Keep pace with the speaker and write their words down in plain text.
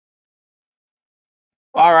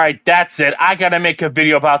Alright, that's it. I gotta make a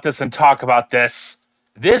video about this and talk about this.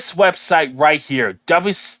 This website right here,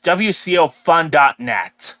 WCOFun.net.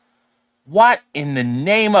 What in the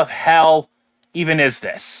name of hell even is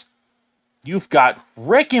this? You've got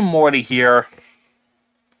Rick and Morty here.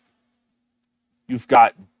 You've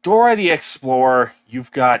got Dora the Explorer.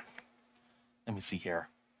 You've got... Let me see here.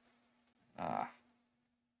 Yeah,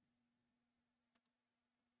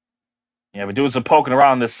 I've been doing some poking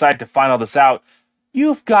around on this site to find all this out.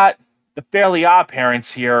 You've got the Fairly Odd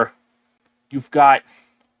Parents here. You've got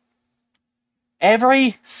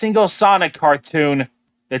every single Sonic cartoon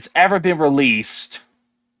that's ever been released.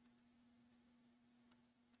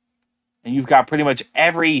 And you've got pretty much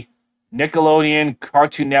every Nickelodeon,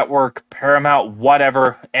 Cartoon Network, Paramount,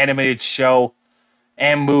 whatever animated show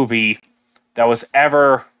and movie that was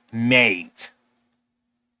ever made.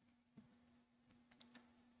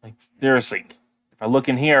 Like, seriously, if I look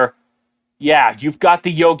in here, yeah, you've got the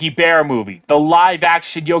Yogi Bear movie, the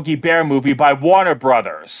live-action Yogi Bear movie by Warner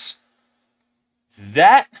Brothers.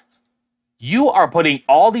 That, you are putting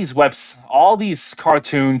all these all these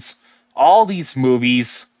cartoons, all these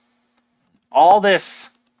movies, all this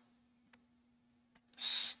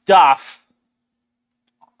stuff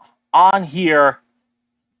on here.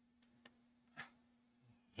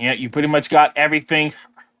 Yeah, you pretty much got everything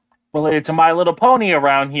related to My Little Pony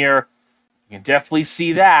around here. You can definitely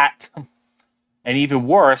see that. And even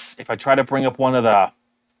worse, if I try to bring up one of the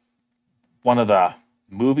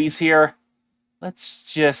movies here, let's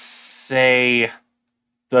just say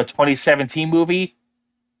the 2017 movie,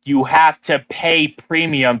 you have to pay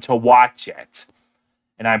premium to watch it.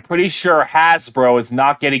 And I'm pretty sure Hasbro is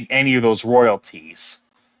not getting any of those royalties.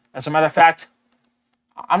 As a matter of fact,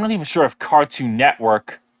 I'm not even sure if Cartoon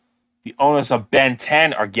Network, the owners of Ben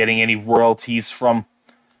 10, are getting any royalties from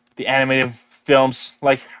the animated films,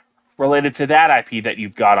 like, related to that IP that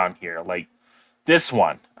you've got on here. Like, this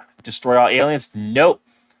one, Destroy All Aliens, nope.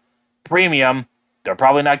 Premium, they're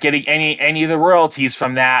probably not getting any of the royalties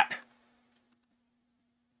from that.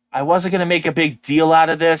 I wasn't going to make a big deal out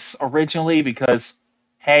of this originally because,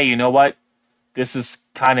 hey, you know what? This is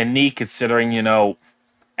kind of neat considering, you know,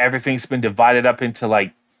 everything's been divided up into,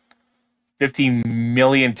 like, 15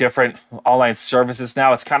 million different online services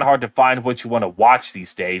now. It's kind of hard to find what you want to watch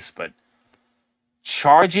these days, but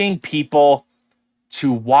charging people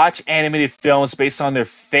to watch animated films based on their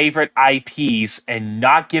favorite IPs and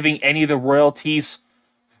not giving any of the royalties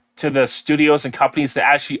to the studios and companies that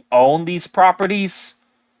actually own these properties.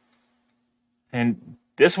 And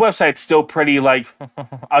this website's still pretty, like,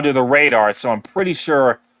 under the radar, so I'm pretty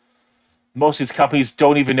sure most of these companies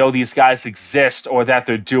don't even know these guys exist or that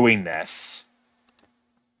they're doing this.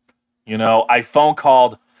 You know, I phone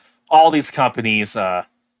called all these companies. I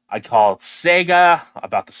called Sega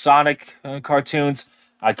about the Sonic cartoons.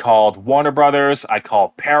 I called Warner Brothers. I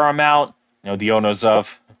called Paramount. You know, the owners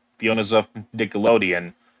of Nickelodeon.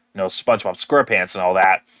 You know, SpongeBob SquarePants and all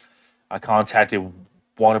that. I contacted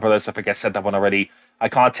Warner Brothers. I think I said that one already. I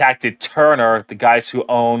contacted Turner, the guys who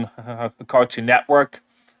own Cartoon Network.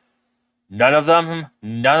 None of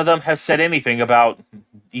them have said anything about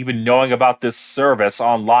even knowing about this service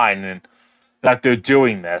online and that they're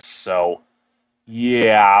doing this. So,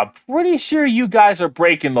 yeah, I'm pretty sure you guys are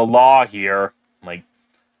breaking the law here. Like,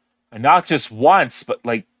 and not just once, but,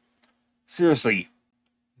 like, seriously,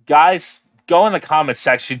 guys, go in the comment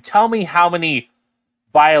section. Tell me how many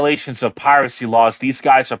violations of piracy laws these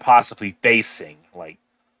guys are possibly facing. Like,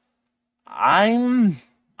 I'm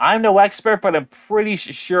no expert, but I'm pretty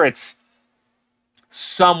sure it's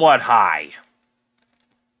somewhat high.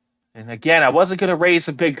 And again, I wasn't going to raise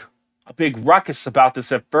a big ruckus about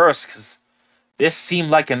this at first because this seemed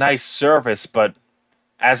like a nice service, but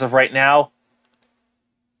as of right now,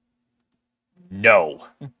 no.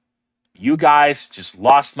 You guys just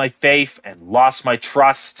lost my faith and lost my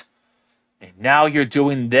trust, and now you're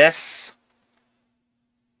doing this?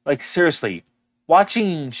 Like, seriously,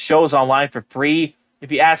 watching shows online for free,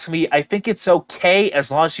 if you ask me, I think it's okay as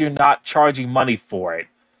long as you're not charging money for it.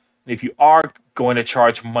 And if you are going to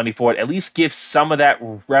charge money for it, at least give some of that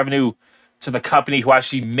revenue to the company who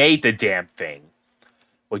actually made the damn thing.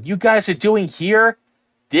 What you guys are doing here,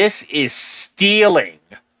 this is stealing.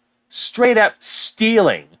 Straight up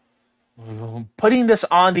stealing. Putting this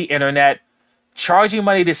on the internet, charging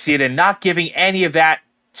money to see it, and not giving any of that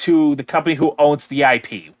to the company who owns the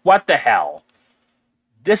IP. What the hell?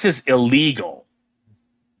 This is illegal.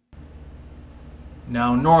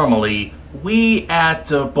 Now, normally, we at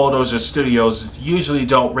Bulldozer Studios usually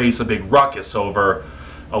don't raise a big ruckus over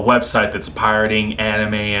a website that's pirating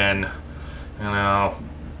anime and, you know,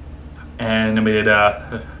 animated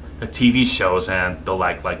TV shows and the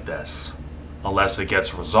like this, unless it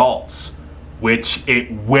gets results, which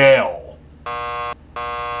it will.